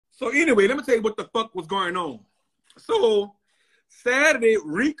So anyway, let me tell you what the fuck was going on. So Saturday,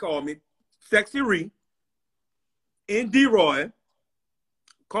 Ree called me, Sexy Ree, in D-Roy,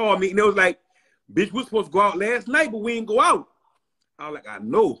 called me, and it was like, bitch, we supposed to go out last night, but we didn't go out. I was like, I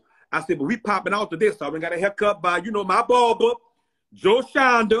know. I said, but we popping out to this. So I got a haircut by, you know, my barber, Joe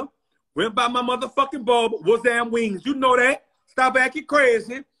Shonda. Went by my motherfucking barber, was damn wings. You know that. Stop acting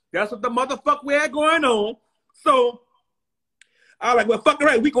crazy. That's what the motherfucker we had going on. So I was like, well, fuck it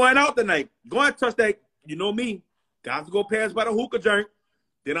right. We going out tonight. Go and touch that, you know me. Got to go pass by the hookah joint.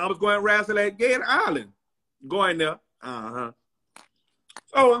 Then I was going to wrestle at Gate Island. Going there. Uh-huh.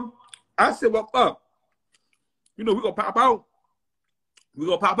 So I said, well, fuck. You know, we going to pop out. We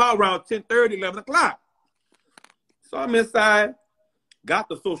going to pop out around 10:30, 11 o'clock. So I'm inside. Got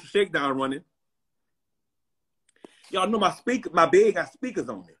the social shakedown running. Y'all know my bed got speakers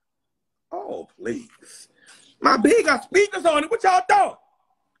on it. Oh, please. My bed got speakers on it. What y'all thought?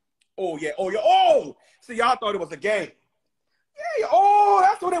 Oh, yeah. Oh, yeah. Oh. See, y'all thought it was a game. Yeah. Oh,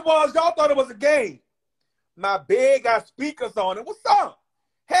 that's what it was. Y'all thought it was a game. My bed got speakers on it. What's up?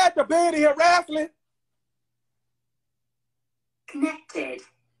 Had the bed in here wrestling.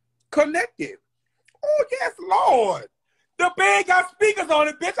 Connected. Oh, yes, Lord. The bed got speakers on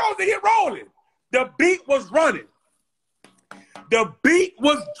it, bitch. I was in here rolling. The beat was running. The beat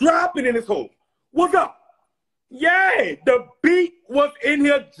was dropping in this hole. What's up? Yeah, the beat was in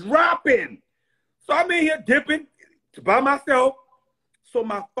here dropping. So I'm in here dipping by myself. So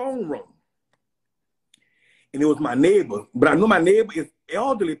my phone rung. And it was my neighbor. But I know my neighbor is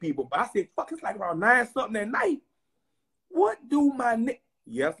elderly people. But I said, fuck, it's like around 9 something at night. What do my neighbor?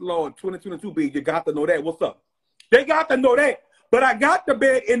 Yes, Lord, 2022, baby, you got to know that. What's up? They got to know that. But I got the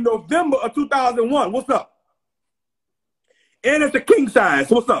bed in November of 2001. What's up? And it's a king size.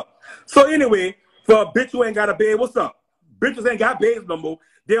 What's up? So anyway, for a bitch who ain't got a bed, what's up? Bitches ain't got beds no more.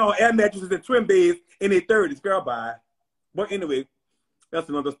 They're on air mattresses and twin beds in their 30s. Girl, bye. But anyway, that's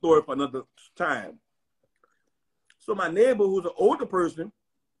another story for another time. So my neighbor, who's an older person,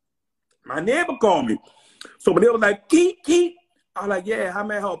 my neighbor called me. So my neighbor was like, Keith. I was like, yeah, how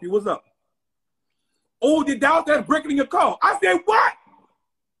may I help you? What's up? Oh, the downstairs breaking in your car. I said, what?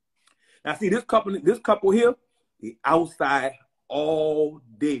 Now see, this couple here, they outside all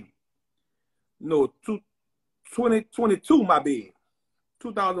day. No, 2022, my bed.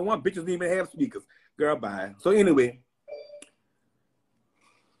 2001, bitches didn't even have speakers. Girl, bye. So anyway,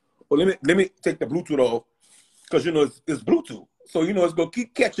 well, let me take the Bluetooth off, because you know it's Bluetooth. So you know it's gonna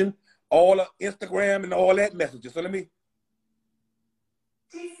keep catching all the Instagram and all that messages. So let me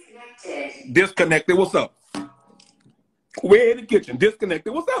disconnected. What's up? We're in the kitchen.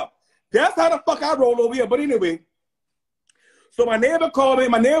 Disconnected. What's up? That's how the fuck I roll over here. But anyway, so my neighbor called me.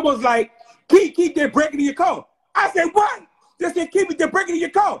 My neighbor was like, keep they're breaking in your car. I said, what? They said, keep it, they're breaking in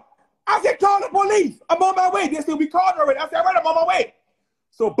your car. I said, call the police. I'm on my way. They said, we called already. I said, all right, I'm on my way.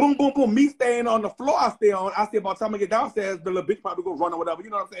 So boom, boom, boom. Me staying on the floor I stay on. I said, by the time I get downstairs, the little bitch probably go run or whatever. You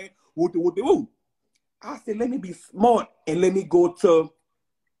know what I'm saying? Woo. I said, let me be smart and let me go to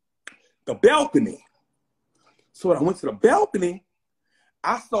the balcony. So when I went to the balcony,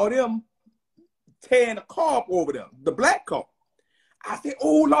 I saw them tearing the car up over there, the black car. I said,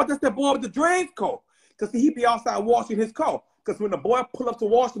 oh, Lord, that's that boy with the dreads car. Because he be outside washing his car. Because when the boy pull up to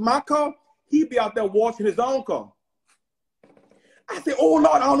wash my car, he be out there washing his own car. I said, oh,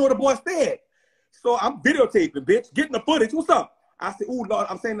 Lord, I don't know where the boy stayed. So I'm videotaping, bitch, getting the footage. What's up? I said, oh, Lord,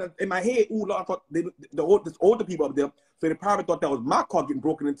 I'm saying in my head, oh, Lord, I thought this older people up there, so they probably thought that was my car getting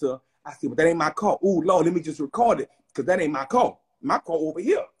broken into. I said, but that ain't my car. Oh, Lord, let me just record it, because that ain't my car. My car over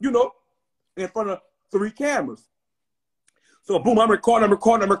here, you know, in front of 3 cameras. So, boom, I'm recording.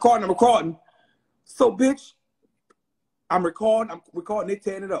 So, bitch, I'm recording, they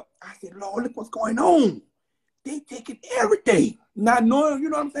tearing it up. I said, Lord, look what's going on. They taking everything, not knowing, you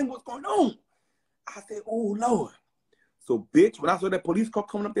know what I'm saying, what's going on. I said, oh, Lord. So, bitch, when I saw that police car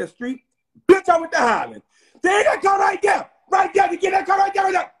coming up that street, bitch, I went to hollering. There that car right there. Right there. You get that car right there,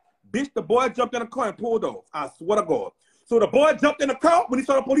 right there. Bitch, the boy jumped in the car and pulled off. I swear to God. So the boy jumped in the car when he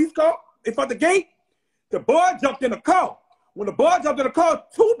saw the police car in front of the gate. The boy jumped in the car. When the boy jumped in the car,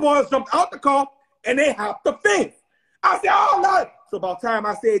 2 boys jumped out the car and they hopped the fence. I said, oh, Lord. So by the time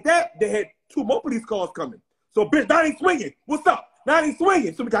I said that, they had 2 more police cars coming. So, bitch, now he's swinging. What's up? Now he's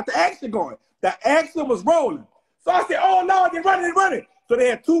swinging. So we got the action going. The action was rolling. So I said, oh, Lord, they're running. So they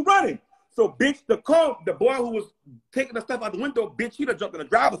had 2 running. So, bitch, the boy who was taking the stuff out the window, bitch, he done jumped in the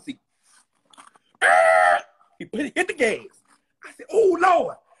driver's seat. He hit the gas. I said, oh,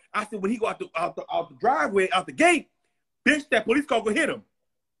 Lord. I said, when he go out the driveway, out the gate, bitch, that police car will hit him.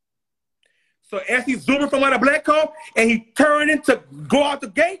 So as he's zooming from out a black car and he turning to go out the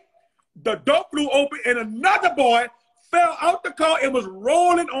gate, The door flew open and another boy fell out the car and was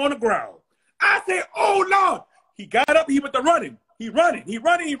rolling on the ground. I said, oh, Lord. He got up, he went to running. He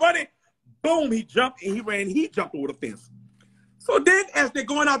running. Boom, he jumped and he ran. He jumped over the fence. So then as they're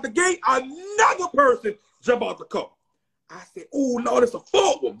going out the gate, another person jumped out the car. I said, oh, Lord, it's a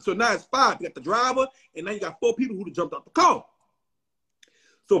fourth one. So now it's 5. You got the driver, and now you got 4 people who jumped out the car.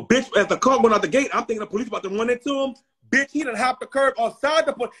 So, bitch, as the car went out the gate, I'm thinking the police about to run into him. Bitch, he done hopped the curb outside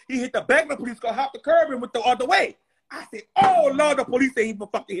the police. He hit the back of the police car, hopped the curb, and went the other way. I said, oh, Lord, the police ain't even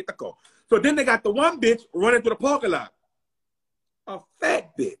fucking hit the car. So then they got the one bitch running through the parking lot. A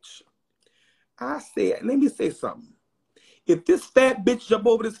fat bitch. I said, let me say something. If this fat bitch jump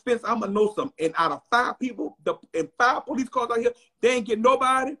over this fence, I'm going to know something. And out of 5 people, and 5 police cars out here, they ain't getting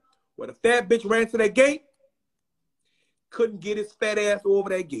nobody. Well, the fat bitch ran to that gate, couldn't get his fat ass over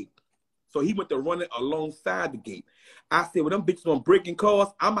that gate. So he went to running alongside the gate. I said, well, them bitches on breaking cars,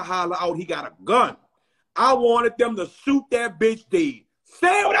 I'm going to holler out he got a gun. I wanted them to shoot that bitch dead.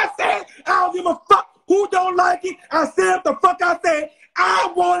 Say what I said. I don't give a fuck who don't like it. I said what the fuck I said.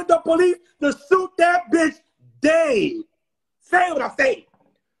 I wanted the police to shoot that bitch dead. Say what I say.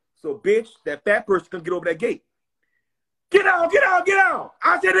 So, bitch, that fat person couldn't get over that gate. Get out, get out, get out.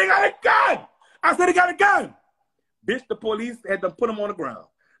 I said they got a gun. I said they got a gun. Bitch, the police had to put him on the ground.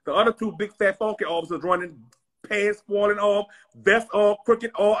 The other 2 big fat funky officers running, pants falling off, vest all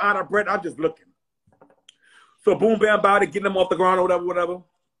crooked, all out of breath. I'm just looking. So boom, bam, body, getting them off the ground or whatever,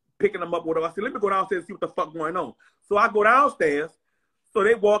 picking them up, whatever. I said, let me go downstairs and see what the fuck going on. So I go downstairs. So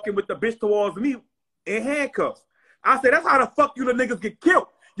they walking with the bitch towards me in handcuffs. I said, that's how the fuck you the niggas get killed.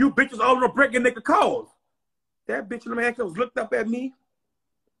 You bitches all over breaking nigga cars. That bitch in the handcuffs looked up at me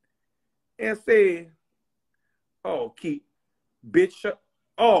and said, oh, Keith, bitch,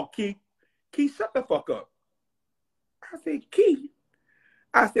 Keith, shut the fuck up. I said, Keith.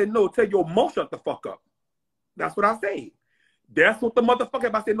 I said, no, tell your mom shut the fuck up. That's what I said. That's what the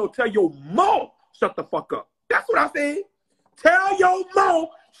motherfucker, I said, no, tell your mom shut the fuck up. That's what I said. Tell your mom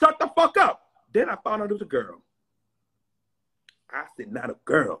shut the fuck up. Then I found out it was a girl. I said, not the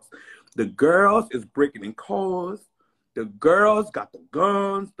girls. The girls is breaking in cars. The girls got the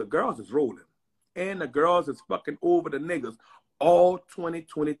guns. The girls is rolling. And the girls is fucking over the niggas all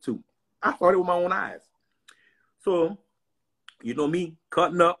 2022. I saw it with my own eyes. So, you know me,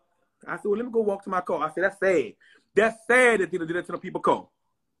 cutting up. I said, well, let me go walk to my car. I said, that's sad. That's sad that they did that to the people car.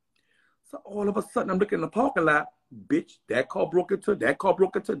 So all of a sudden, I'm looking in the parking lot. Bitch, that car broke into, that car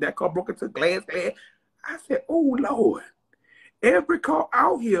broke into, that car broke into, glass. I said, oh, Lord. Every car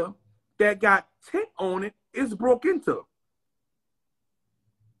out here that got tint on it is broke into.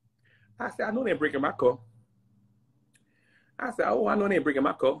 I said, I know they ain't breaking my car. I said, oh, I know they ain't breaking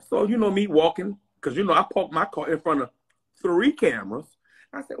my car. So, you know me walking, because, you know, I parked my car in front of 3 cameras.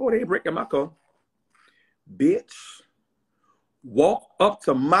 I said, oh, they ain't breaking my car. Bitch, walk up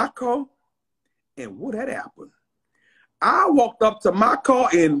to my car, and what had happened? I walked up to my car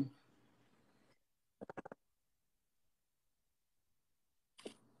and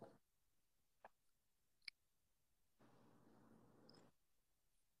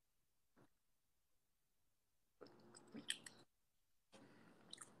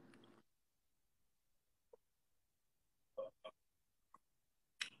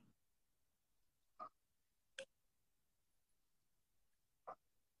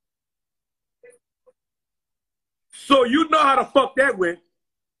so you know how the fuck that went.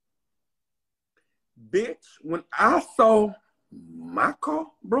 Bitch, when I saw my car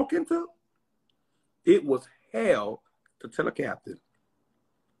broke into, it was hell to tell a captain.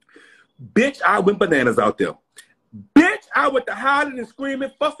 Bitch, I went bananas out there. Bitch, I went to howling and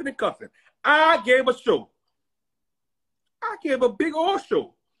screaming, fussing and cussing. I gave a show. I gave a big old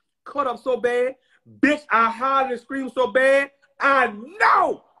show. Cut up so bad. Bitch, I hollered and screamed so bad. I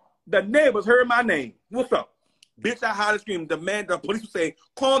know the neighbors heard my name. What's up? Bitch, I hollered and screamed. The police was saying,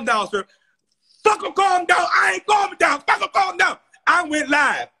 calm down, sir. Fucker, calm down. I ain't calming down. Fucker, calm down. I went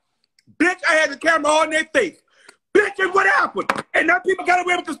live. Bitch, I had the camera all in their face. Bitch, and what happened? And now people got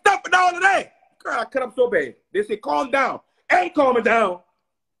away with the stuff and all of that. Girl, I cut up so bad. They said, calm down. Ain't calming down.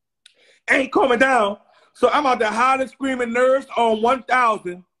 Ain't calming down. So I'm out there hollering, screaming, nerves on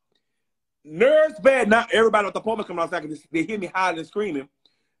 1,000. Nerves bad. Now everybody at the apartment coming outside because they hear me hollering and screaming.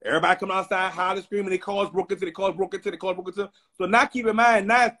 Everybody come outside, hollering, screaming. They cars broke into, the cars broke into, the cars broke into. So now keep in mind,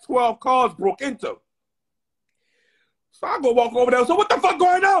 now 12 cars broke into. So I go walk over there. So what the fuck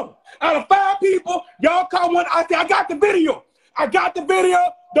going on? Out of 5 people, y'all call one. I said, I got the video. I got the video.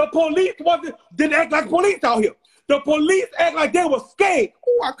 The police didn't act like police out here. The police act like they were scared.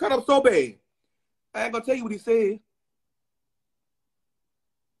 Oh, I cut up so bad. I ain't gonna tell you what he said.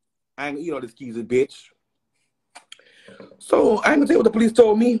 I ain't gonna eat all this skeezy, bitch. So I ain't gonna tell you what the police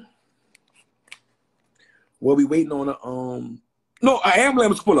told me. Well, we waiting on a no, an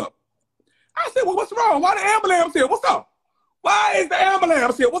ambulance pull up. I said, well, what's wrong? Why the ambulance here? What's up? Why is the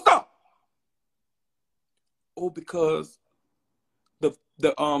ambulance here? What's up? Oh, because the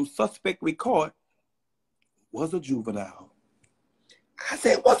suspect we caught was a juvenile. I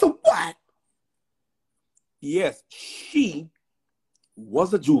said, what's a what? Yes, she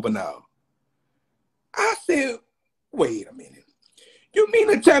was a juvenile. I said, wait a minute. You mean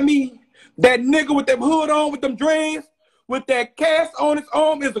to tell me that nigga with them hood on, with them dreads, with that cast on his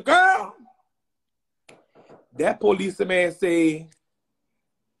arm is a girl? That policeman said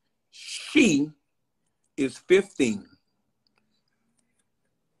she is 15.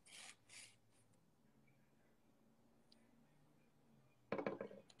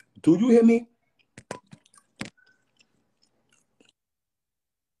 Do you hear me?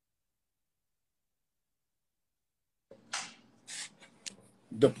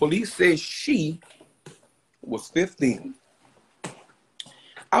 The police said she was 15.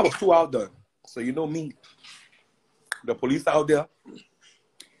 I was too outdone. So you know me. The police out there,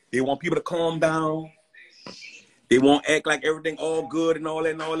 they want people to calm down. They won't act like everything all good and all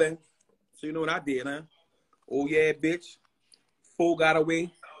that and all that. So you know what I did, huh? Oh yeah, bitch. Fool got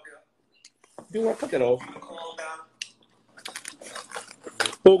away. You want to cut that off?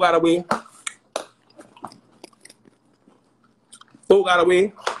 Fool got away. Fool got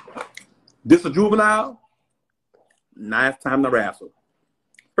away. This a juvenile. Now it's time to wrestle.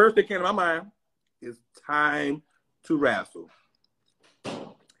 First thing came to my mind is time to wrestle.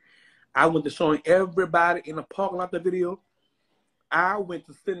 I went to showing everybody in the parking lot the video. I went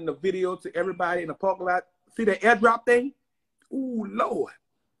to sending the video to everybody in the parking lot. See that airdrop thing? Ooh, Lord.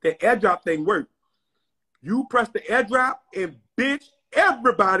 That airdrop thing worked. You press the airdrop and bitch,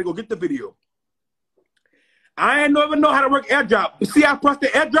 everybody go get the video. I ain't never know how to work airdrop. You see I pressed the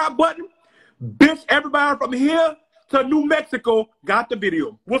airdrop button? Bitch, everybody from here to New Mexico got the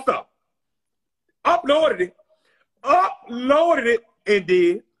video. What's up? Uploaded it, and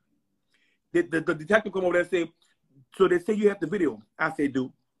did. The detective come over there and say, so they say you have the video. I say,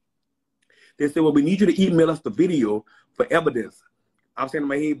 do. They say, well, we need you to email us the video for evidence. I'm saying in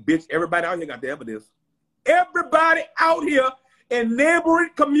my head, bitch, everybody out here got the evidence. Everybody out here in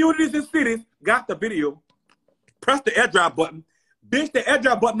neighboring communities and cities got the video. Press the airdrop button. Bitch, the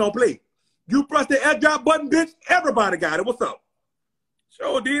airdrop button don't play. You press the airdrop button, bitch, everybody got it. What's up?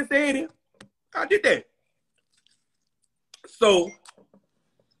 Sure did say it. I did that. So,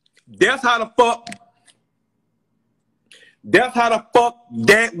 that's how the fuck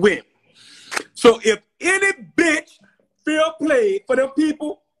that went. So if any bitch feel played for the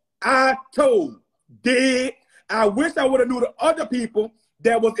people I told, did, I wish I would have knew the other people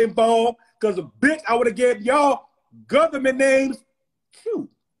that was involved, because a bitch, I would have gave y'all government names too.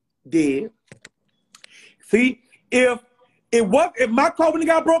 Did. See, if my car when it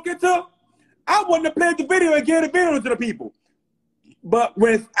got broke into, I wouldn't have played the video and gave the video to the people. But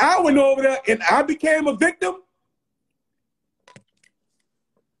when I went over there and I became a victim,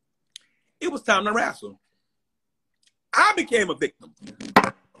 it was time to wrestle. I became a victim.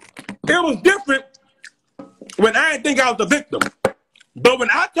 It was different when I didn't think I was a victim. But when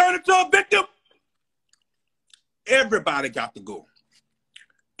I turned into a victim, everybody got to go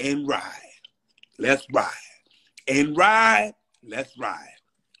and ride. Let's ride. And ride, let's ride.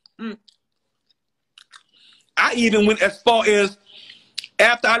 I even went as far as,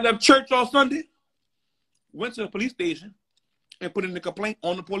 after I left church on Sunday, went to the police station and put in a complaint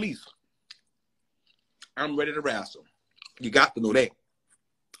on the police. I'm ready to wrestle. You got to know that.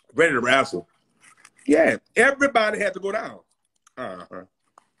 Ready to wrestle. Yeah, everybody had to go down.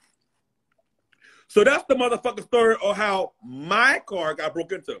 So that's the motherfucking story of how my car got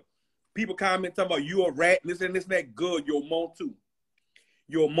broke into. People comment talking about you a rat, this and that. Good, you're more too.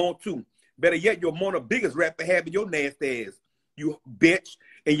 You're more too. Better yet, you're more the biggest rat for having your nasty ass. You bitch.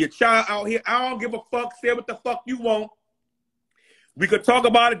 And your child out here, I don't give a fuck. Say what the fuck you want. We could talk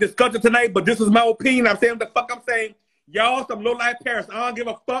about it, discuss it tonight, but this is my opinion. I'm saying what the fuck I'm saying. Y'all some low-life parents. I don't give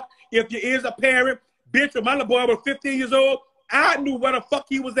a fuck if you is a parent. Bitch, when my little boy was 15 years old, I knew where the fuck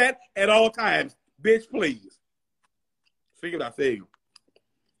he was at all times. Bitch, please. See what I say.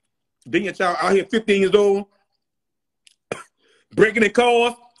 Then your child out here 15 years old, breaking in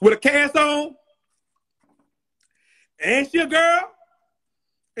cars with a cast on. And she a girl.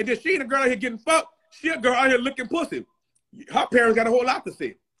 And then she ain't a girl out here getting fucked. She a girl out here looking pussy. Her parents got a whole lot to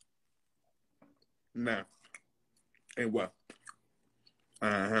say. Nah. And what?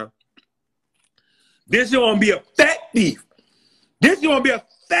 This you want to be a fat thief. This you want to be a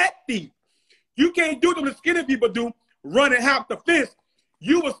fat feet. You can't do what the skinny people do, run and hop the fence.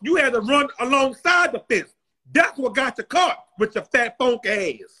 You had to run alongside the fence. That's what got you caught with your fat funky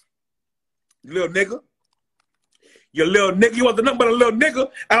ass. You little nigga. You little nigga. You wasn't nothing but a little nigga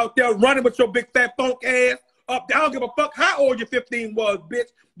out there running with your big fat funk ass up there. I don't give a fuck how old your 15 was, bitch.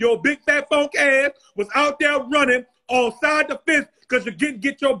 Your big fat funk ass was out there running on side the fence because you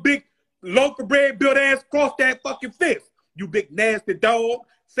get your big loaf of bread built ass across that fucking fence. You big nasty dog.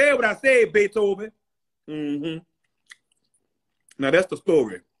 Say what I said, Beethoven. Mm-hmm. Now that's the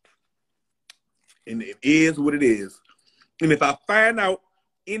story. And it is what it is. And if I find out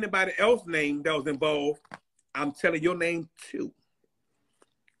anybody else's name that was involved, I'm telling your name too.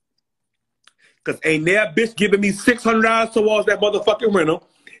 Because ain't that bitch giving me $600 towards that motherfucking rental.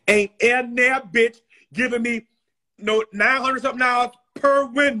 Ain't that bitch giving me $900 something per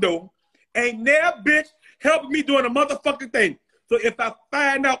window. Ain't that bitch helping me doing a motherfucking thing. So if I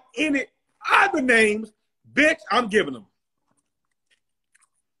find out any other names, bitch, I'm giving them.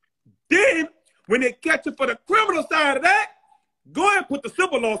 Then, when they catch you for the criminal side of that, go ahead and put the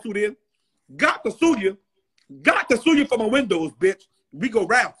civil lawsuit in. Got to sue you. Got to sue you for my windows, bitch. We go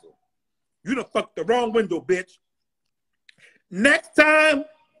raffle. You done fucked the wrong window, bitch. Next time,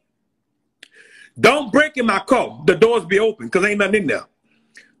 don't break in my car. The doors be open because ain't nothing in there.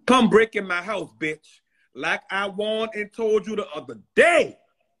 Come break in my house, bitch. Like I warned and told you the other day.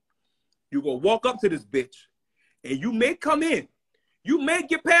 You gonna walk up to this bitch and you may come in. You may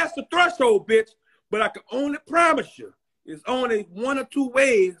get past the threshold, bitch, but I can only promise you it's only one or two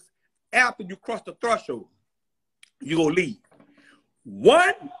ways after you cross the threshold. You gonna leave.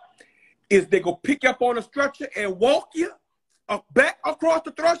 One is they go pick you up on a stretcher and walk you back across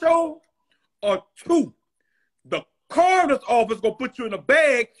the threshold. Or two, the coroner's office gonna put you in a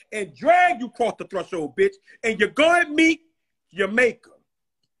bag and drag you across the threshold, bitch, and you're gonna meet your maker.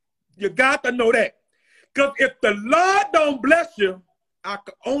 You got to know that. Because if the Lord don't bless you, I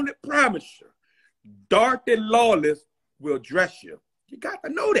can only promise you, Dorothy Lawless will dress you. You got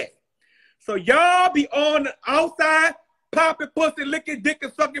to know that. So y'all be on the outside, popping pussy, licking dick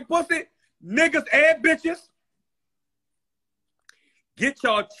and sucking pussy, niggas and bitches. Get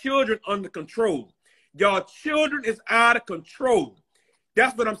y'all children under control. Y'all children is out of control.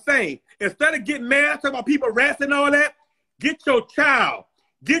 That's what I'm saying. Instead of getting mad talking about people rats and all that, get your child,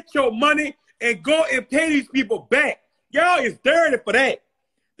 get your money, and go and pay these people back. Y'all is dirty for that.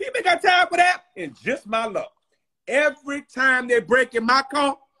 People got time for that? And just my luck. Every time they break in my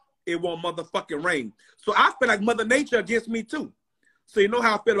car, it won't motherfucking rain. So I feel like Mother Nature against me too. So you know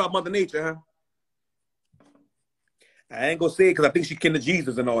how I feel about Mother Nature, huh? I ain't gonna say it because I think she kin to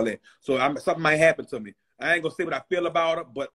Jesus and all that. So something might happen to me. I ain't gonna say what I feel about her, but